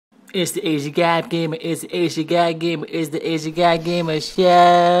It's the Asian Guy Gamer, it's the Asian Guy Gamer, it's the Asian Guy Gamer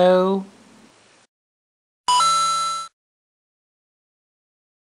Show.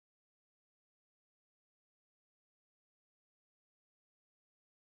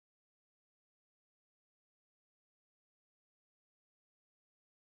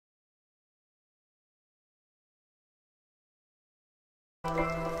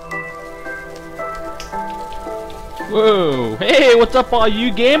 Whoa! Hey, what's up, all you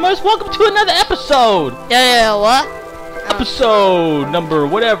gamers? Welcome to another episode. Yeah, what? Episode number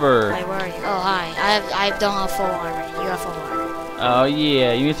whatever. Wait, where are you? Oh, hi. I don't have full armor. You have full armor. Oh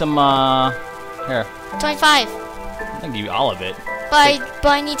yeah, you need some here. 25. I can give you all of it. But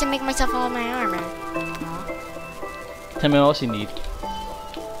I need to make myself all my armor. Tell me what else you need.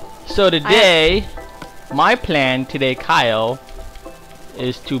 So today, my plan today, Kyle,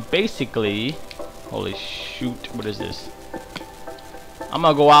 is to basically. Holy shoot, what is this? I'm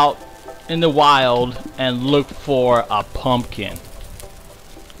gonna go out in the wild and look for a pumpkin.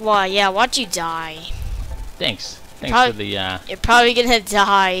 Well, yeah, watch you die. Thanks. Thanks Probably, for the You're probably gonna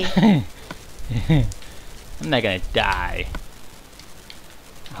die. I'm not gonna die.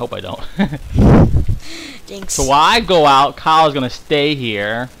 I hope I don't. Thanks. So while I go out, Kyle's gonna stay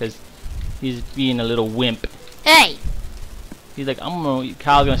here because he's being a little wimp. Hey! He's like, Kyle's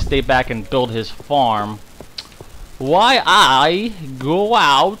gonna stay back and build his farm. Why I go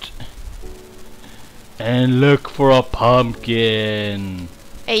out and look for a pumpkin.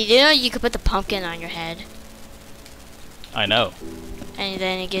 Hey, you know you could put the pumpkin on your head, I know. and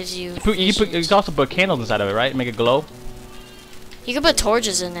then it gives you. You can also put candles inside of it, right? Make it glow. You could put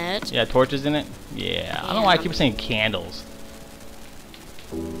torches in it. Yeah, torches in it. Yeah. I don't know why I keep saying candles.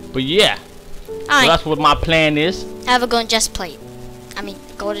 But yeah. So that's what my plan is. I have a golden chest plate. I mean,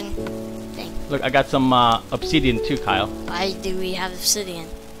 golden thing. Look, I got some obsidian too, Kyle. Why do we have obsidian?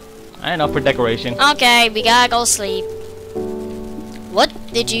 I don't know, for decoration. Okay, we gotta go sleep. What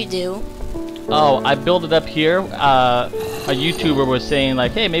did you do? Oh, I built it up here. A YouTuber was saying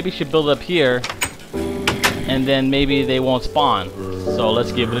like, hey, maybe you should build it up here, and then maybe they won't spawn. So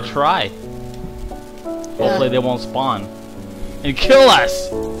let's give it a try. Hopefully they won't spawn and kill us.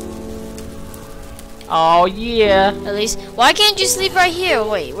 Oh yeah. At least, why can't you sleep right here?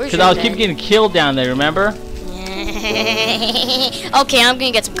 Wait, where's your Because I was bed? keep getting killed down there, remember? Okay, I'm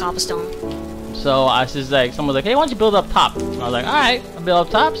gonna get some cobblestone. So I was just like, someone's like, hey, why don't you build up top? I was like, alright, I'll build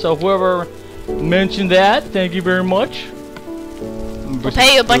up top. So whoever mentioned that, thank you very much. We'll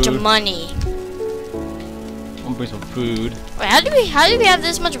pay you a bunch of money. I'm gonna bring some food. Wait, how do we have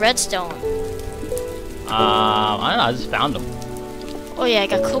this much redstone? I don't know, I just found them. Oh yeah, I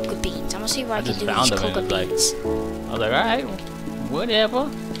got cocoa beans. I'm gonna see what I can just do with found these them and cocoa it beans. I was like, alright, whatever.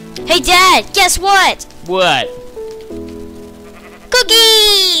 Hey Dad, guess what? What?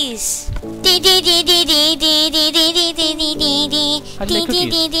 Cookies! How'd you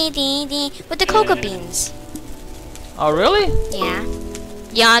make With the cocoa beans. Oh, really? Yeah.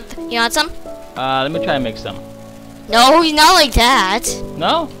 You want some? Let me try and make some. No, not like that.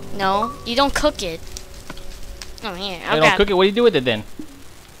 No? No, you don't cook it. Oh here, I don't cook it. What do you do with it then?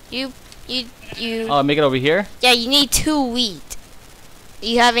 You. Oh, make it over here? Yeah, you need 2 wheat. Do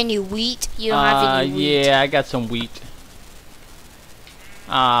you have any wheat? You don't have any wheat. Yeah, I got some wheat.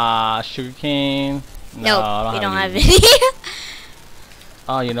 Sugar cane. No, I we don't have any. any.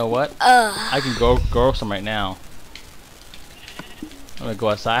 Oh, you know what? I can grow some right now. I'm gonna go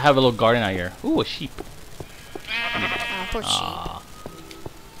outside. I have a little garden out here. Ooh, a sheep. Oh, poor sheep.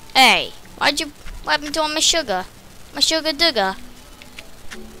 Hey, what happened to all my sugar? My sugar digger.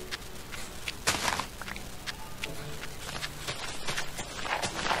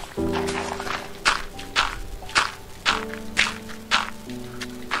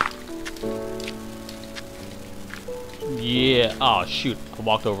 Yeah. Oh shoot! I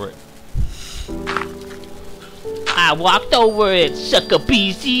walked over it. I walked over it, sucker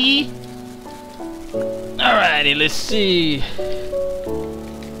busy. Alrighty, let's see.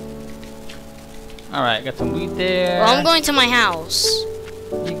 Alright, got some wheat there. Well, I'm going to my house.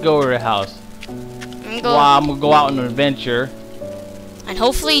 You go to your house. I'm gonna go out on an adventure. And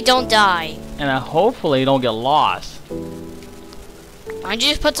hopefully you don't die. And hopefully you don't get lost. Why don't you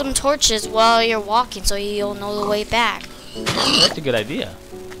just put some torches while you're walking so you'll know the way back? That's a good idea.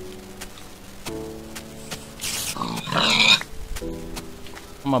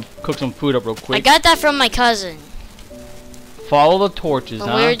 I'm gonna cook some food up real quick. I got that from my cousin Follow the torches, when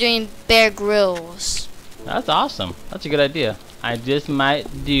huh? we were doing Bear Grylls. That's awesome. That's a good idea. I just might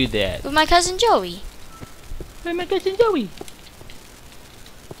do that. With my cousin Joey. Hey, my cousin Joey.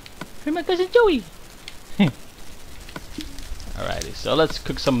 Hey, my cousin Joey. Alrighty, so let's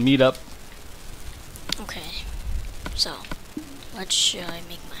cook some meat up. Okay. So, what should I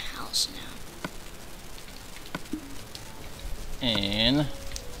make my house now? And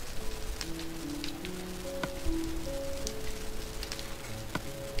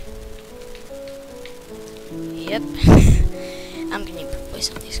Yep. I'm gonna put away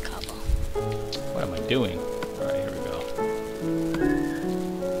some of these cobble. what am I doing? Alright, here we go.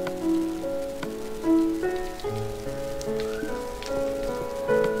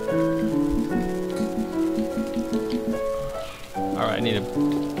 Alright, I need to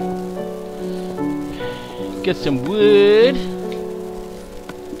get some wood.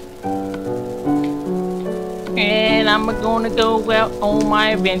 And I'm gonna go out on my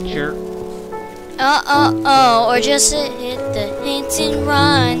adventure. Or just hit the hit and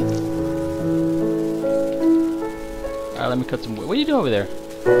run. Alright, let me cut some wood. What are you doing over there?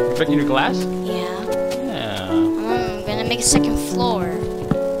 You breaking your glass? Yeah. Yeah. I'm gonna make a second floor.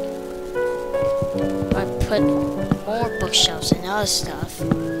 I put more bookshelves and other stuff.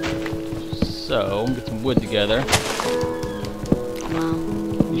 So, get some wood together. Wow.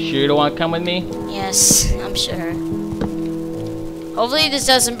 You sure you don't want to come with me? Yes, I'm sure. Hopefully this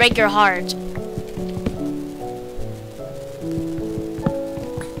doesn't break your heart.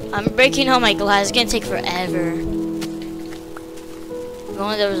 I'm breaking all my glass. It's gonna take forever. If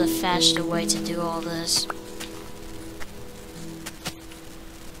only there was a faster way to do all this.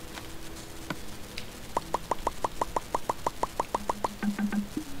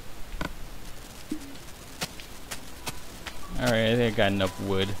 Alright, I think I got enough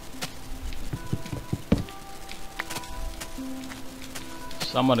wood.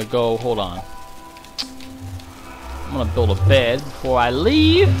 So I'm gonna go, hold on. I'm gonna build a bed before I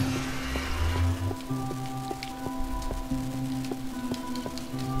leave.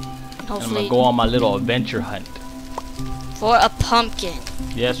 And I'm Hopefully gonna go on my little adventure hunt. for a pumpkin.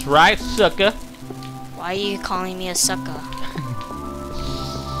 Yes, right, sucker. Why are you calling me a sucker?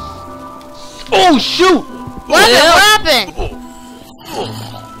 Oh, shoot! What happened?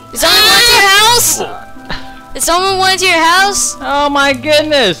 Did someone went to your house? Did someone went to your house? Oh my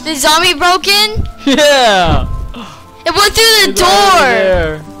goodness! The zombie broke in? Yeah! It went through the It's over door!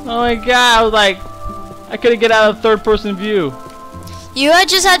 there. Oh my god, I was like, I couldn't get out of third person view. You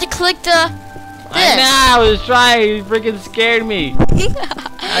just had to click the I this. know, I was trying, he freaking scared me.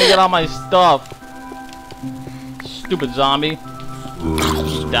 I got all my stuff. Stupid zombie.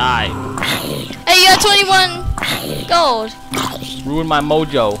 Just die. Hey, you got 21 gold. Ruined my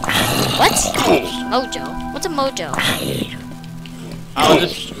mojo. What? Mojo? What's a mojo? I was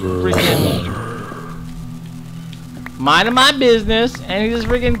just freaking minding my business, and he just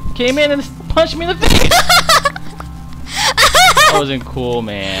freaking came in and punched me in the face. That wasn't cool,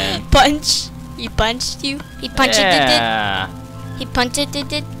 man. Punch? He punched you? He punched it? Yeah. He punched it?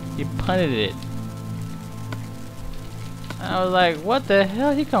 He punted it. I was like, what the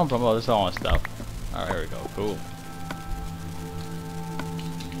hell he come from? Oh, this all my stuff. Alright, here we go. Cool.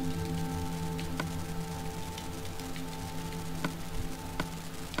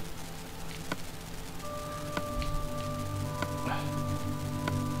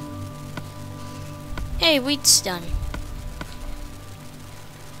 Hey, wheat's done.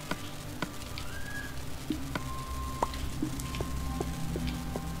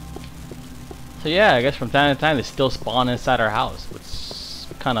 So yeah, I guess from time to time they still spawn inside our house,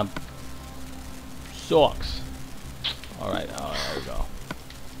 which kind of sucks. Alright, oh, there we go.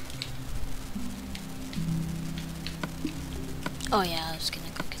 Oh yeah, I was gonna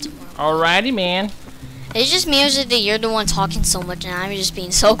go get some more. Alrighty, man. It's just me or is it that you're the one talking so much and I'm just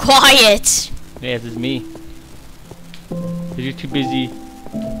being so quiet? Yes, it's me. 'Cause you're too busy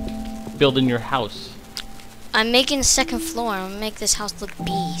building your house. I'm making a second floor. I'm gonna make this house look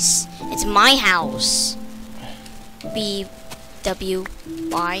beast. It's my house. B-W-Y.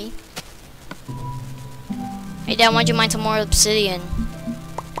 Hey Dad, why'd you mine some more obsidian?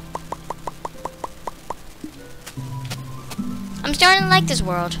 I'm starting to like this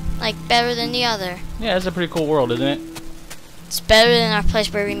world. Like, better than the other. Yeah, it's a pretty cool world, isn't it? It's better than our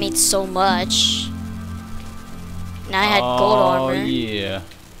place where we made so much. Now I had gold armor. Oh, yeah.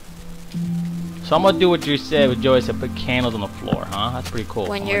 So I'm gonna do what you said with Joey said, put candles on the floor, huh? That's pretty cool.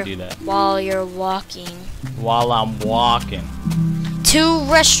 When I'm you're gonna do that. while you're walking. While I'm walking. 2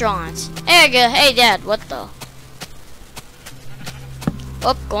 restaurants. There you go. Hey Dad, what the?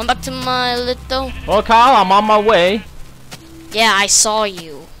 Oh, going back to my little. Well, Kyle, I'm on my way. Yeah, I saw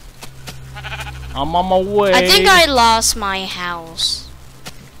you. I'm on my way. I think I lost my house.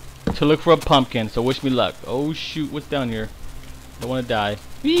 to look for a pumpkin. So wish me luck. Oh shoot, what's down here? Don't want to die.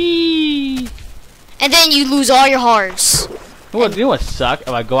 Whee! And then you lose all your hearts. You know what suck? If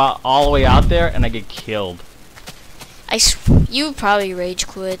I go out all the way out there and I get killed. You would probably rage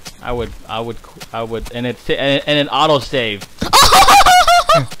quit. I would, and it auto save.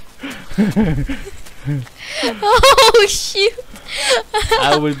 Oh shoot!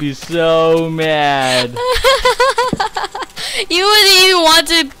 I would be so mad. You wouldn't even want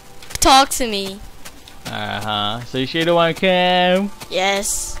to talk to me. So you sure don't want to come?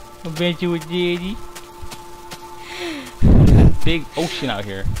 Yes. I'll bet you with Daddy. Big ocean out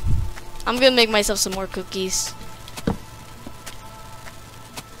here. I'm gonna make myself some more cookies.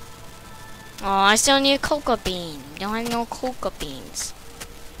 Oh, I still need a cocoa bean. Don't have no cocoa beans.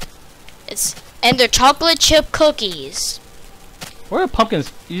 And they're chocolate chip cookies. Where are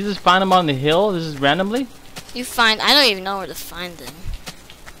pumpkins? You just find them on the hill? This is randomly? I don't even know where to find them.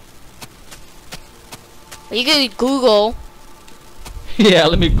 But you can Google. Yeah,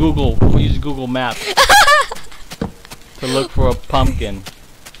 let me Google. We'll use Google Maps to look for a pumpkin.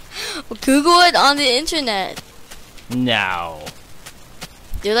 Google it on the internet. No.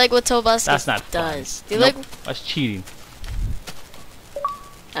 Do you like what Tobus That's not does? fun. Do you Nope, like? that's cheating.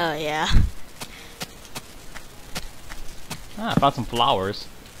 Oh yeah. I found some flowers.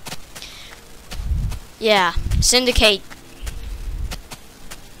 Yeah. Syndicate.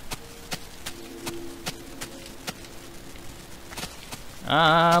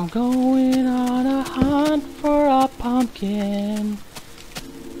 I'm going on a hunt for a pumpkin.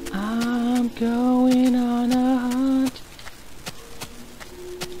 I'm going on a hunt.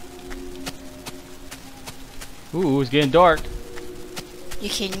 Ooh, it's getting dark. You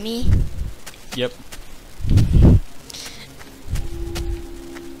kidding me? Yep.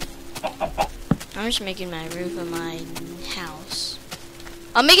 I'm just making my roof of my house.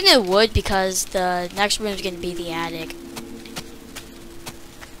 I'm making it wood because the next room is going to be the attic.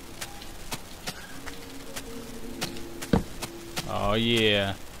 Oh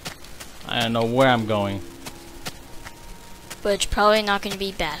yeah. I don't know where I'm going. But it's probably not going to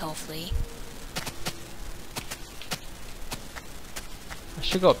be bad, hopefully. I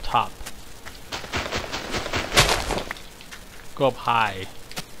should go up top. Go up high.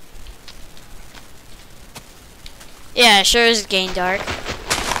 Yeah, it sure is getting dark.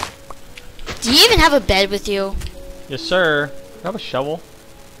 Do you even have a bed with you? Yes, sir. Do I have a shovel?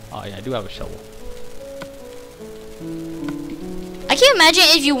 Oh yeah, I do have a shovel. I can't imagine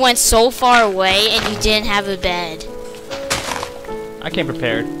if you went so far away and you didn't have a bed. I came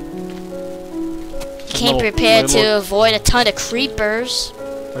prepared. You came prepared to avoid a ton of creepers.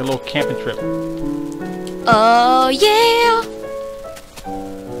 Like a little camping trip. Oh yeah!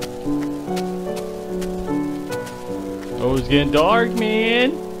 Oh, it's getting dark,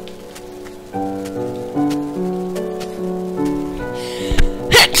 man.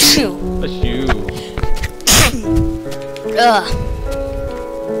 That's you. Ugh.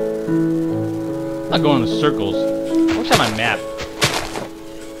 I'm not going in circles. I wish I had my map.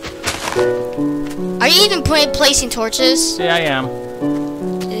 Are you even placing torches? Yeah, I am.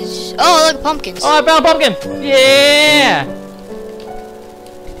 Oh, look, pumpkins. Oh, I found a pumpkin! Yeah!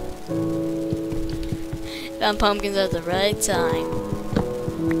 Found pumpkins at the right time.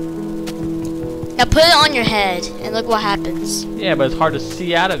 Now put it on your head and look what happens. Yeah, but it's hard to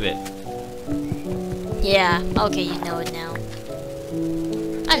see out of it. Yeah, okay, you know it now.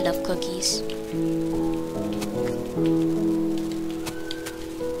 I love cookies.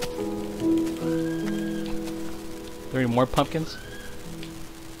 Are there any more pumpkins?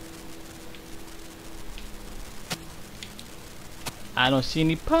 I don't see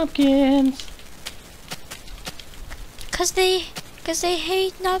any pumpkins. Cause they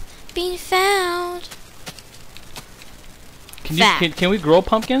hate not being found. Can we grow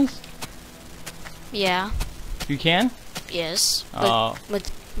pumpkins? Yeah. You can? Yes. Oh.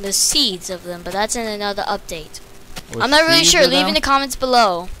 With the seeds of them, but that's in another update. With I'm not really seeds sure. of Leave in them? the comments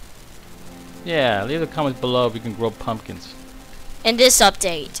below. Yeah, leave the comments below if you can grow pumpkins. In this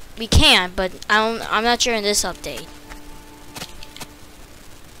update, we can, but I'm not sure in this update.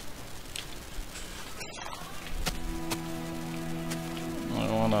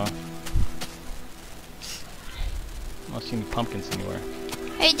 I don't see any pumpkins anywhere.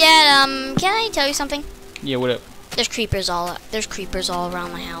 Hey Dad, can I tell you something? Yeah, what up? There's creepers all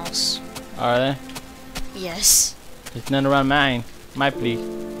around my house. Are there? Yes. There's none around mine. Might be.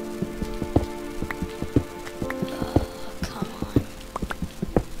 Come on.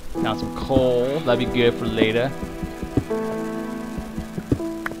 Found some coal. That'd be good for later.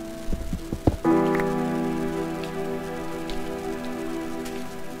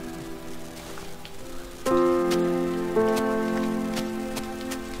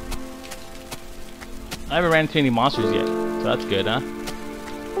 I haven't ran into any monsters yet, so that's good, huh?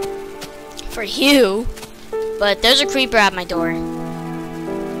 For you. But there's a creeper at my door.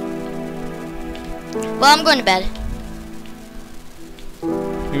 Well, I'm going to bed.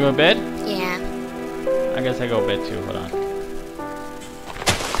 You go to bed? Yeah. I guess I go to bed too. Hold on.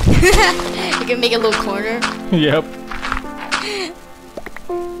 You can make a little corner. Yep.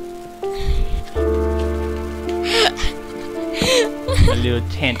 A little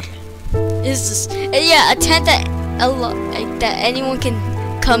tent. Is this? Yeah, a tent that that anyone can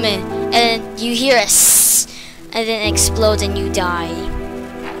come in, and you hear a sss, and then it explodes and you die.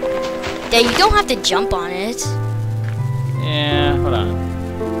 Yeah, you don't have to jump on it. Yeah, hold on.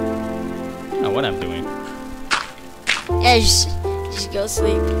 I don't know what I'm doing. Yeah, just go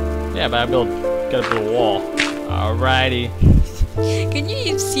sleep. Yeah, but gotta build a wall. Alrighty. Can you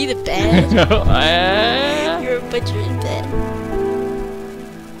even see the bed? But you're in bed.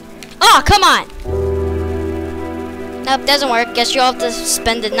 Oh, come on! Nope, doesn't work. Guess you'll have to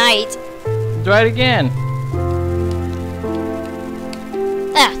spend the night. Try it again.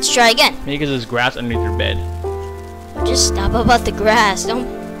 Ah, let's try again. Maybe because there's grass underneath your bed. Just stop about the grass. Don't.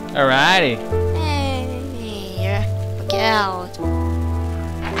 Alrighty. Hey, look out.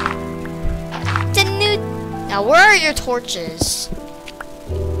 Now, where are your torches?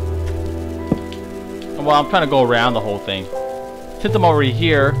 Well, I'm trying to go around the whole thing. Since I'm already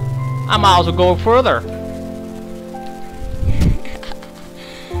here, I might as well go further.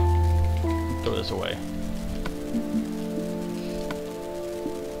 Throw this away.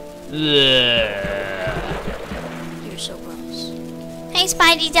 You're so gross. Hey,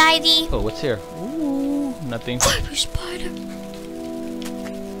 Spidey Divey. Oh, what's here? Ooh, nothing. Creepy spider.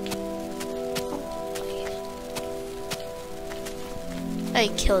 I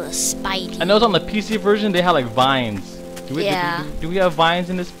killed a Spidey. I know it's on the PC version. They have like vines. Do we have vines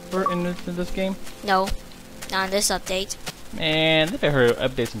in this game? No, not in this update. Man, they better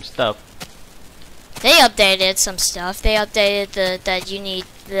update some stuff. They updated some stuff. They updated that you need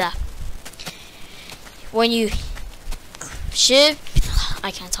when you ship.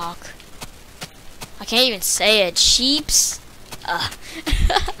 I can't talk. I can't even say it. Sheeps.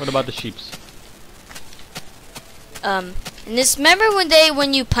 What about the sheeps? And this, remember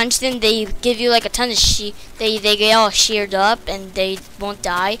when you punch them, they give you like a ton of they get all sheared up and they won't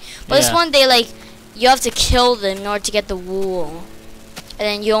die. But this one, you have to kill them in order to get the wool, and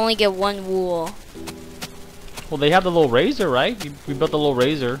then you only get one wool. Well, they have the little razor, right? We built the little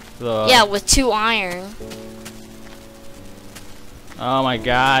razor. Yeah, with 2 iron. Oh my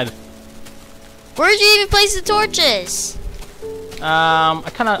God. Where'd you even place the torches? I'm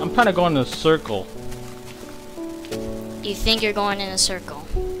trying to go in a circle. You think you're going in a circle?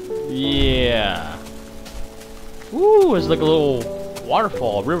 Yeah. Ooh, there's like a little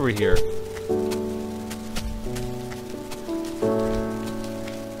waterfall, river here.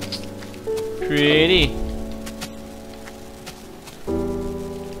 Pretty.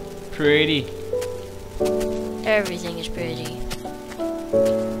 Pretty. Everything is pretty.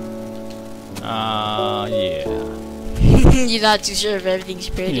 Yeah. You're not too sure if everything's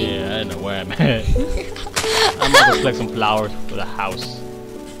pretty. Yeah, I know where I'm at. I'm about to collect some flowers for the house.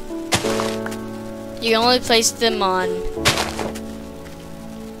 You only place them on.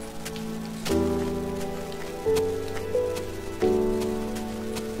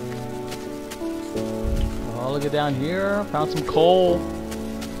 Oh, look at down here. Found some coal.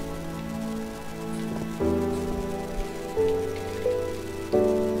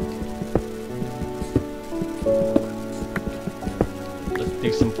 Let's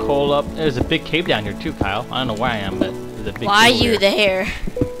dig some coal up. There's a big cave down here too, Kyle. I don't know where I am, but there's a big Why are cave you there?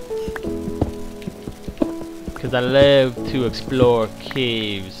 Because I love to explore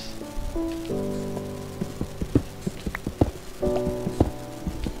caves.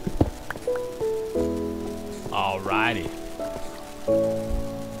 Alrighty.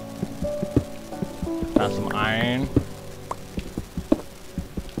 Found some iron.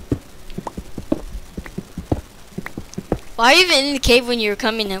 Why are you even in the cave when you're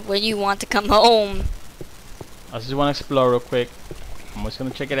when you want to come home? I just want to explore real quick. I'm just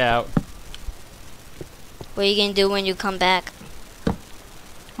gonna check it out. What are you gonna do when you come back? I'm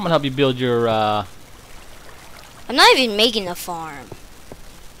gonna help you build your I'm not even making a farm.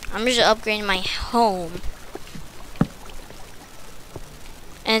 I'm just upgrading my home.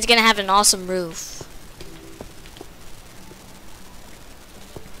 And it's gonna have an awesome roof.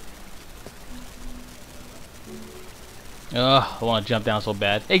 Ugh, I want to jump down so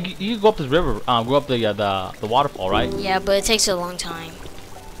bad. Hey, you go up this river, go up the waterfall, right? Yeah, but it takes a long time.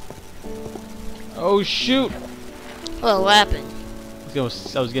 Oh shoot! Well, what happened? I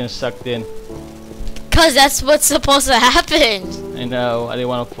was getting sucked in. Cause that's what's supposed to happen. I know. I didn't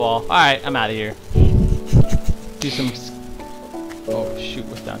want to fall. All right, I'm out of here. Do some. Oh shoot!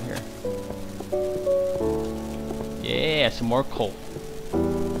 What's down here? Yeah, some more coal.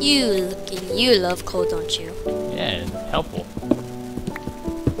 You love coal, don't you? Yeah, helpful.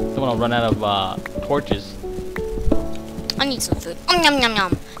 Don't want to run out of torches. I need some food. Yum yum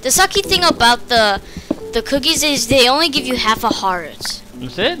yum. The sucky thing about the cookies is they only give you half a heart.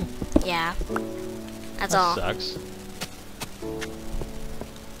 That's it? Yeah. That's That all. sucks.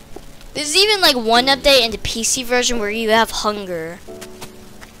 There's even like one update in the PC version where you have hunger.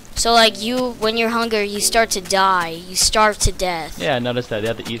 So like when you're hungry, you start to die. You starve to death. Yeah, I noticed that. They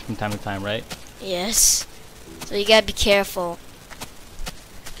have to eat from time to time, right? Yes. So you gotta be careful.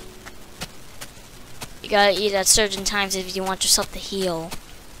 You gotta eat at certain times if you want yourself to heal.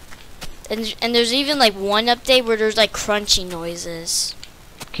 And there's even like one update where there's like crunchy noises.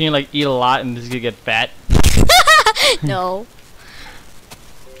 Can you like eat a lot and just gonna get fat? No.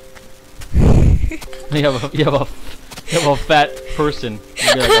 You have a fat person.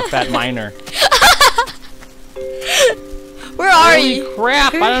 You're like a fat miner. Where are Holy you?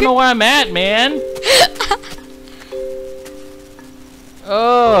 crap! I don't know where I'm at, man.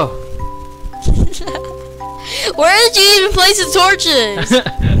 Oh. Where did you even place the torches?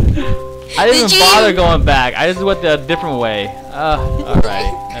 I didn't Did even you bother even- going back. I just went a different way.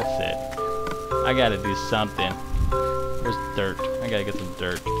 Alright. That's it. I gotta do something. There's dirt. I gotta get some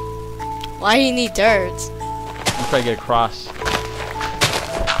dirt. Why do you need dirt? I'm trying to get across.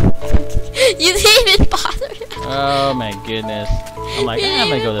 You didn't even bother. Oh my goodness. I'm like, I'm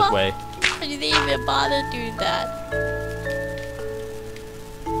gonna go this way. You didn't even bother doing that.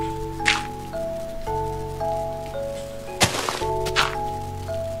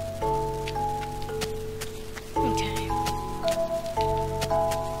 Okay.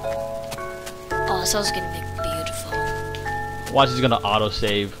 Oh, this house is gonna be beautiful. Watch, he's gonna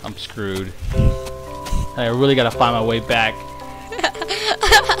autosave. I'm screwed. I really gotta find my way back.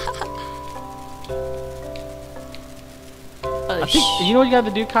 Oh, I think, you know what you have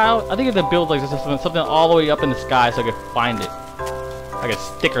to do, Kyle? I think you have to build like something all the way up in the sky so I can find it. Like a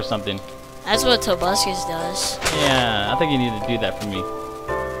stick or something. That's what Tobuscus does. Yeah, I think you need to do that for me.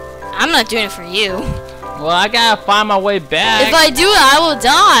 I'm not doing it for you. Well, I gotta find my way back. If I do it, I will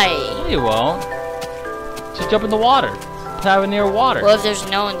die. No, you won't. Just jump in the water. Have it near water. Well, if there's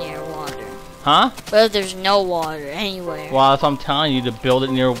no near water. Huh? Well, if there's no water anywhere. Well, that's what I'm telling you, to build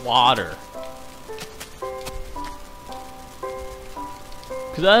it near water.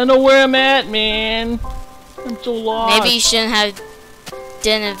 Cause I don't know where I'm at, man. I'm so lost. Maybe you shouldn't have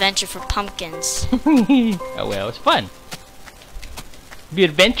done an adventure for pumpkins. Oh well, it's fun. Be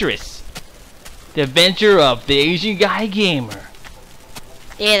adventurous. The adventure of the Asian Guy Gamer.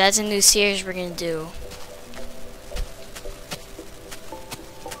 Yeah, that's a new series we're gonna do.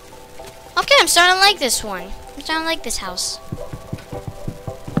 Okay, I'm starting to like this one. I'm starting to like this house.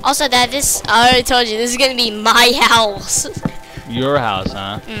 Also, I already told you, this is gonna be my house. Your house,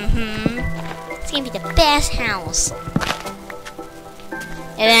 huh? It's gonna be the best house.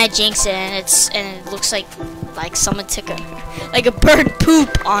 And then I jinx it, and it looks like someone took a bird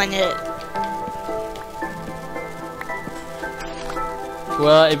poop on it.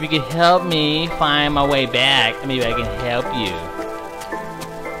 Well, if you could help me find my way back, maybe I can help you.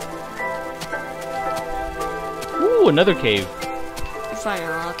 Ooh, another cave. You're finding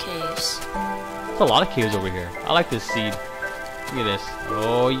a lot of caves. There's a lot of caves over here. I like this seed. Look at this.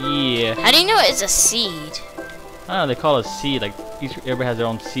 Oh yeah. How do you know it's a seed? I don't know, they call it a seed. Like everybody has their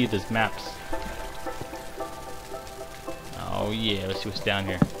own seed as maps. Oh yeah, let's see what's down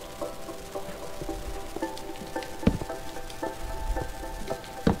here.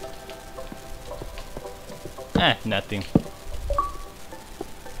 Nothing.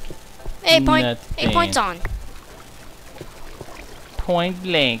 Hey, Nothing. points on. Point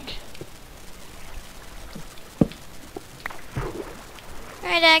blank.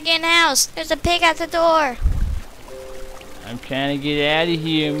 Alright, Dad, get in the house. There's a pig at the door. I'm trying to get out of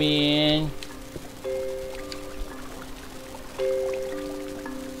here, man.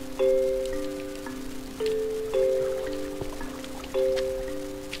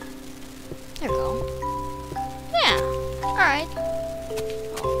 There we go. Yeah. Alright.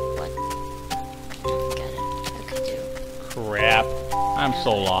 Oh, what? Got it. What could I do? Crap. I'm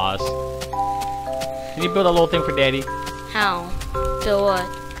so lost. Can you build a little thing for Daddy? How? Build what?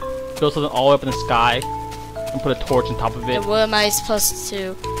 Build something all the way up in the sky and put a torch on top of it. And what am I supposed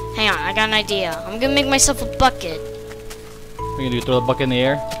to... Hang on, I got an idea. I'm gonna make myself a bucket. What are you gonna do? Throw the bucket in the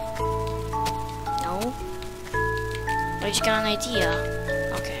air? No? I just got an idea.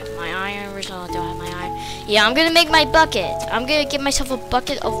 Okay, my iron original. Do I have my iron? Yeah, I'm gonna make my bucket. I'm gonna get myself a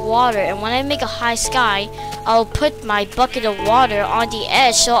bucket of water, and when I make a high sky, I'll put my bucket of water on the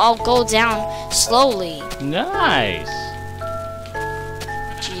edge, so I'll go down slowly. Nice.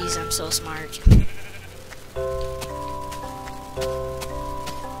 Jeez, I'm so smart.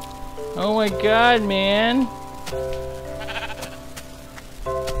 Oh my god, man.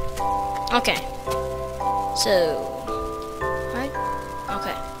 Okay. So, right?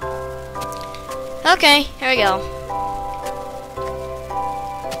 Okay. Okay, here we go.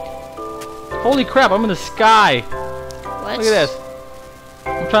 Holy crap, I'm in the sky. What? Look at this.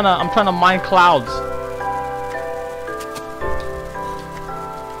 I'm trying to mine clouds.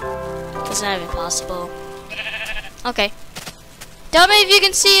 That's not even possible. Okay. Tell me if you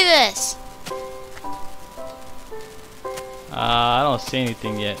can see this. I don't see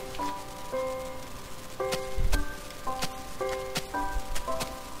anything yet.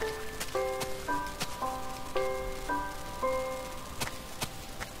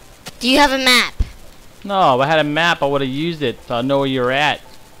 Do you have a map? No, if I had a map, I would have used it so I know where you're at.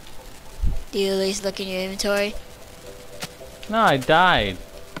 Do you at least look in your inventory? No, I died.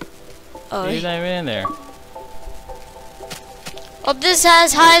 Oh, He's not even in there. well, this is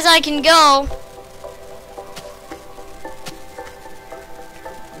as high as I can go.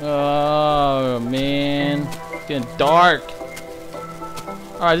 Oh man, it's getting dark.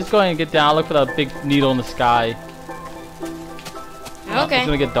 Alright, just go ahead and get down. Look for that big needle in the sky. Oh, Okay. it's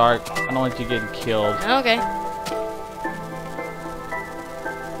gonna get dark. I don't want you getting killed. Okay.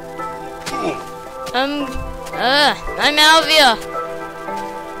 I'm out of here.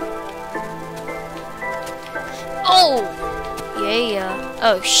 Oh! Yeah.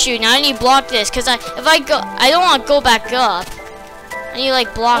 Oh shoot! Now I need to block this, cause I don't want to go back up. I need to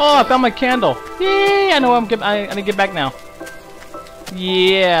like block. Oh, I it. found my candle. Yay! I know I need to get back now.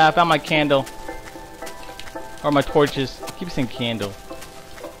 Yeah, I found my candle. Or my torches. Keep saying candle.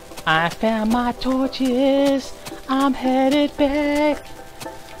 I found my torches. I'm headed back.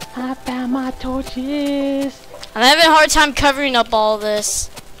 I found my torches. I'm having a hard time covering up all this.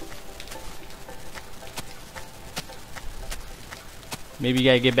 Maybe you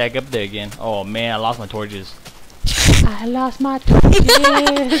gotta get back up there again. Oh man, I lost my torches. I lost my torches.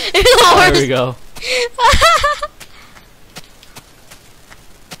 There we go.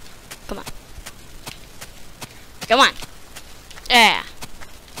 Come on. Come on. Yeah.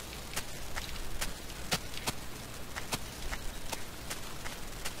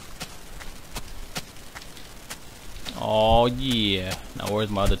 Oh yeah. Now where's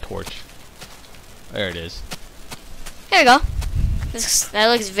my other torch? There it is. Here we go. That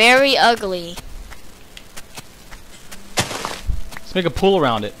looks very ugly. Let's make a pool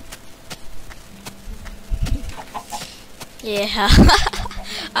around it. Yeah.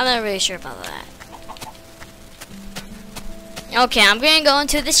 I'm not really sure about that. Okay, I'm gonna go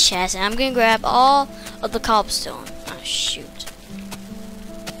into this chest and I'm gonna grab all of the cobblestone. Oh shoot.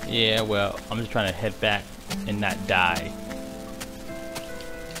 Yeah, well, I'm just trying to head back and not die.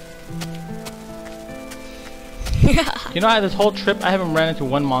 You know, this whole trip, I haven't ran into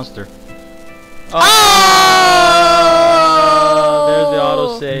one monster. Oh! There's the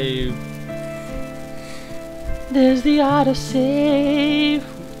autosave. There's the autosave.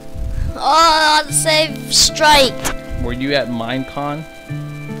 Oh, save strike. Were you at Minecon?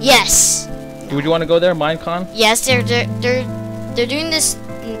 Yes. Would you want to go there, Minecon? Yes, they're doing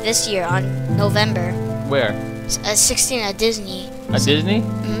this year on November. Where? 16 at Disney. At Disney?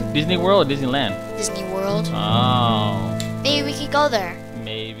 Mhm. Disney World or Disneyland? Disney World. Oh, Maybe we could go there.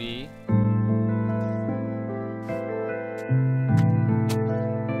 maybe.